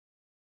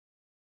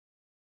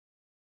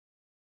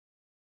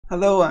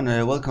Hello and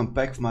welcome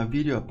back to my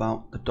video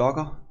about the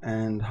Docker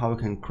and how you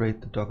can create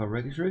the Docker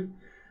registry.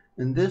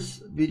 In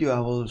this video I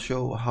will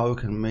show how you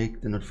can make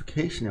the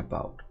notification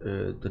about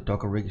the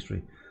Docker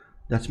registry.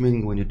 That's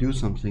meaning when you do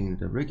something in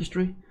the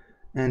registry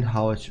and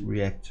how it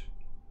reacts.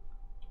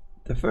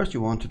 The first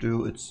you want to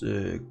do is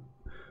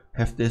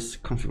have this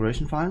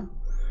configuration file.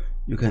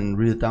 You can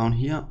read it down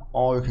here,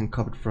 or you can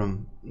copy it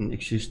from an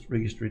existing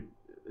registry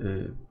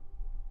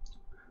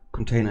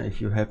container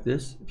if you have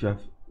this. If you have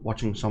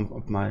watching some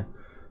of my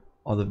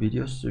other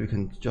videos, so you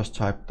can just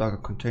type docker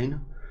container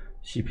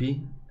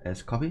cp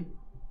as copy,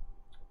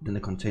 then the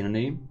container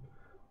name,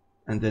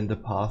 and then the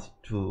path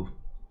to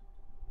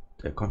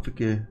the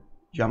config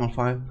YAML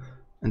file,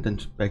 and then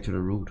back to the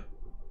root.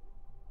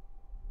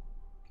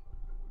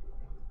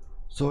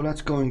 So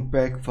let's going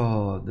back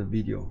for the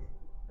video,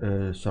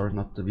 sorry,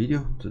 not the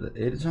video, to the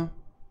editor,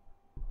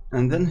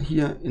 and then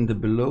here in the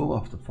below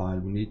of the file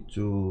we need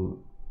to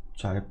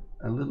type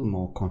a little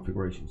more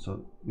configuration.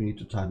 So we need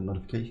to type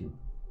notification.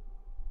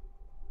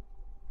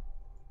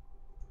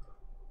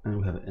 And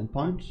we have an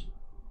endpoint,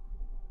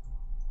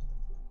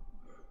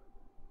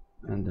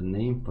 and the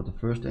name for the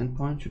first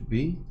endpoint should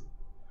be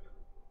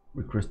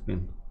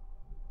requestbin,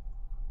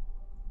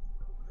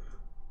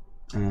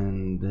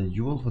 and the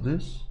URL for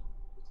this,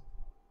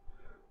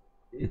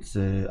 it's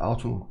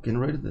auto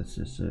generated. This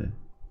is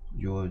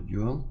your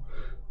URL.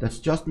 That's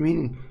just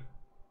meaning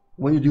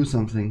when you do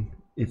something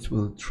it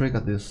will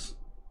trigger this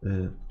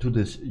to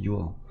this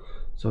URL.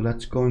 So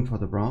let's go in for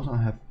the browser.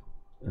 I have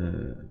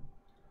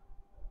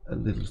a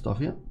little stuff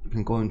here. You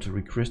can go into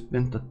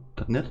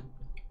requestbin.net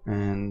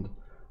and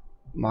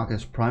mark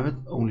as private,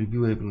 only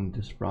viewable in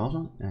this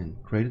browser,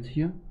 and create it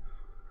here.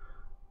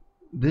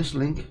 This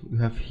link you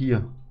have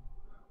here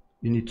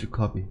you need to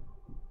copy,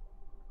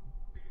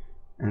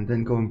 and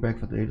then going back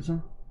for the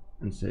editor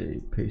and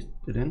say paste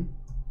it in.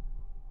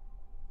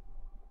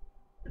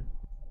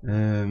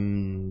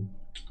 Then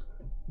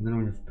when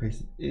you have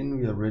pasted in,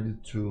 we are ready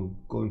to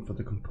go in for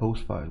the compose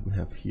file we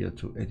have here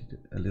to edit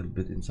a little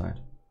bit inside.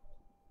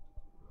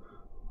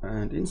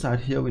 And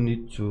inside here we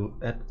need to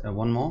add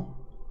one more.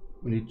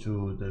 We need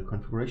to the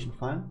configuration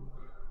file.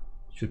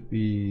 It should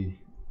be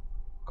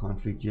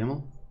config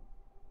YAML,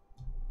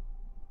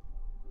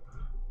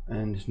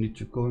 and it need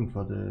to go in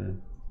for the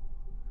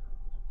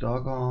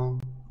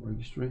Docker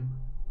registry,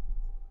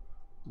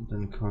 and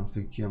then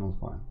config YAML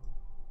file,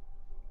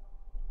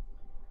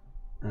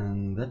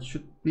 and that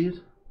should be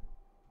it.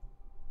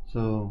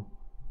 So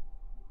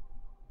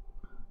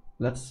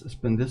let's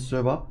spin this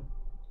server up.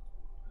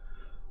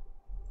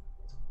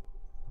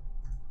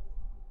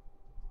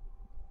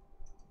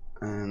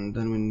 And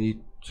then we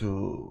need to,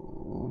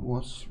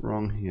 what's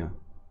wrong here?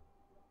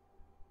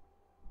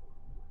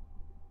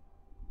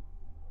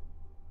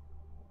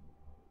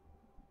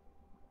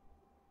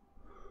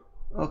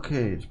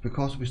 Okay, it's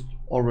because we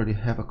already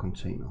have a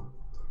container.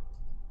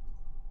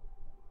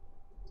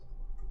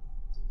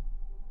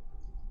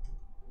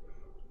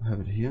 I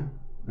have it here,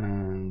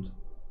 and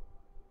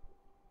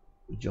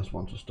we just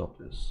want to stop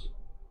this.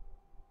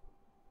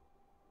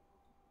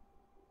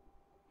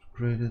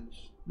 Create it,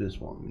 this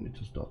one we need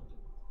to stop.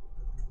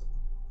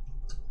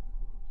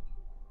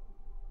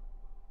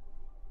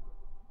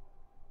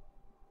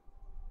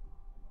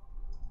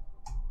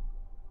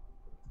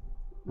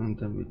 And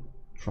then we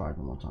try it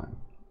one more time,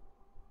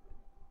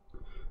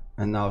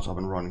 and now it's up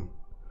and running.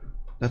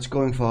 Let's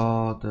going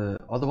for the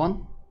other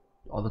one,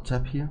 other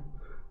tab here.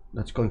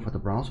 Let's going for the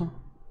browser.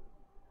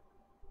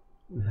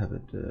 We have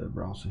it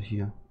browser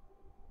here,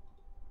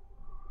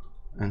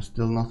 and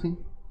still nothing,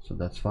 so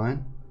that's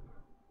fine.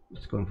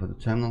 Let's go in for the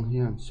terminal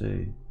here and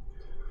say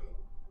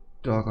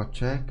docker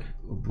check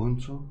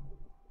ubuntu.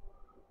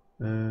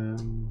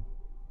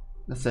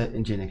 Let's say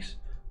nginx,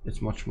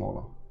 it's much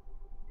smaller.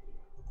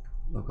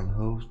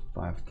 Localhost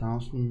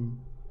 5000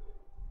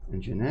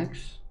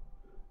 nginx,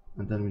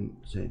 and then we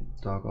say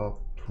docker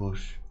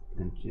push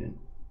ngin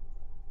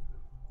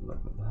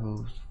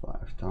localhost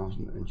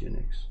 5000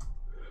 nginx.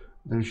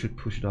 Then we should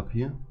push it up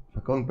here. If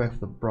I'm going back to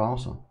the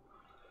browser,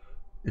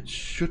 it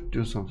should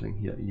do something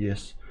here.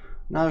 Yes,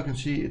 now you can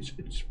see it's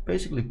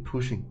basically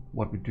pushing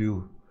what we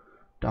do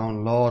down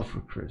a lot of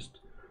requests,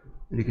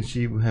 and you can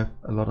see we have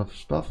a lot of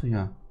stuff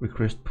here,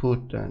 request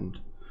put and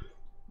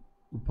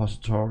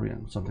repository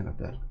and something like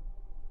that.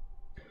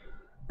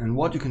 And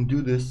what you can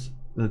do this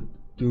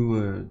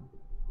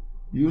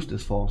use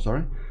this for,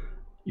 sorry,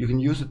 you can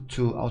use it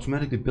to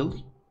automatically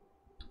build.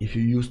 If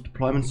you use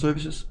deployment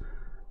services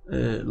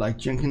like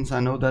Jenkins,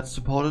 I know that's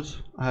supported,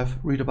 I have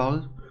read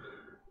about it.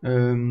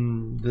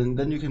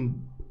 Then you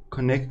can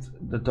connect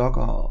the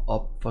Docker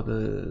up for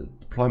the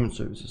deployment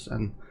services,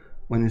 and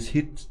when it's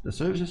hit the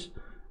services,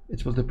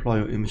 it will deploy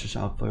your images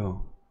out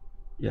for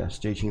your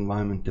staging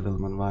environment,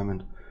 development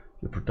environment.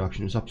 Your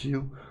production is up to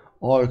you,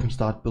 or you can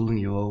start building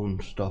your own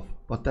stuff.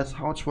 But that's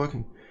how it's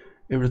working.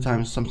 Every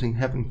time something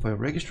happens for your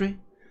registry,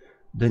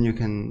 then you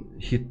can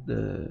hit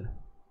the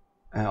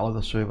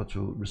other server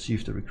to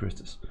receive the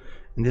requests.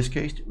 In this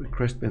case,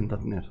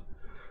 requestbin.net.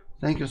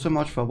 Thank you so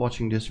much for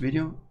watching this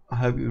video. I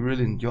hope you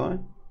really enjoy,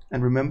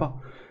 and remember,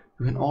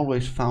 You can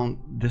always find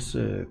this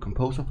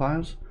composer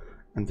files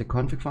and the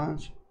config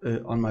files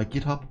on my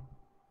GitHub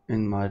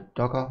in my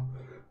Docker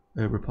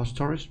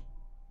repositories.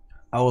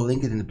 I will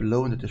link it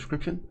below in the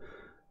description,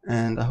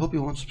 and I hope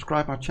you want to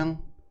subscribe our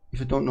channel.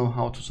 If you don't know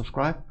how to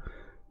subscribe,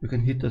 you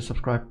can hit the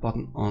subscribe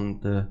button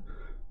on the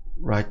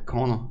right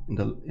corner in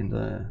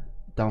the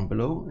down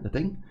below in the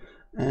thing,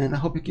 and I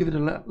hope you give it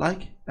a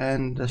like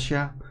and a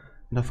share,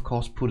 and of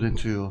course put it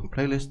into your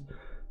playlist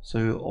so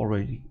you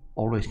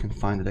always can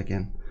find it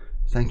again.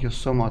 Thank you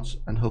so much,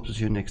 and hope to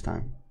see you next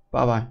time.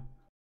 Bye bye.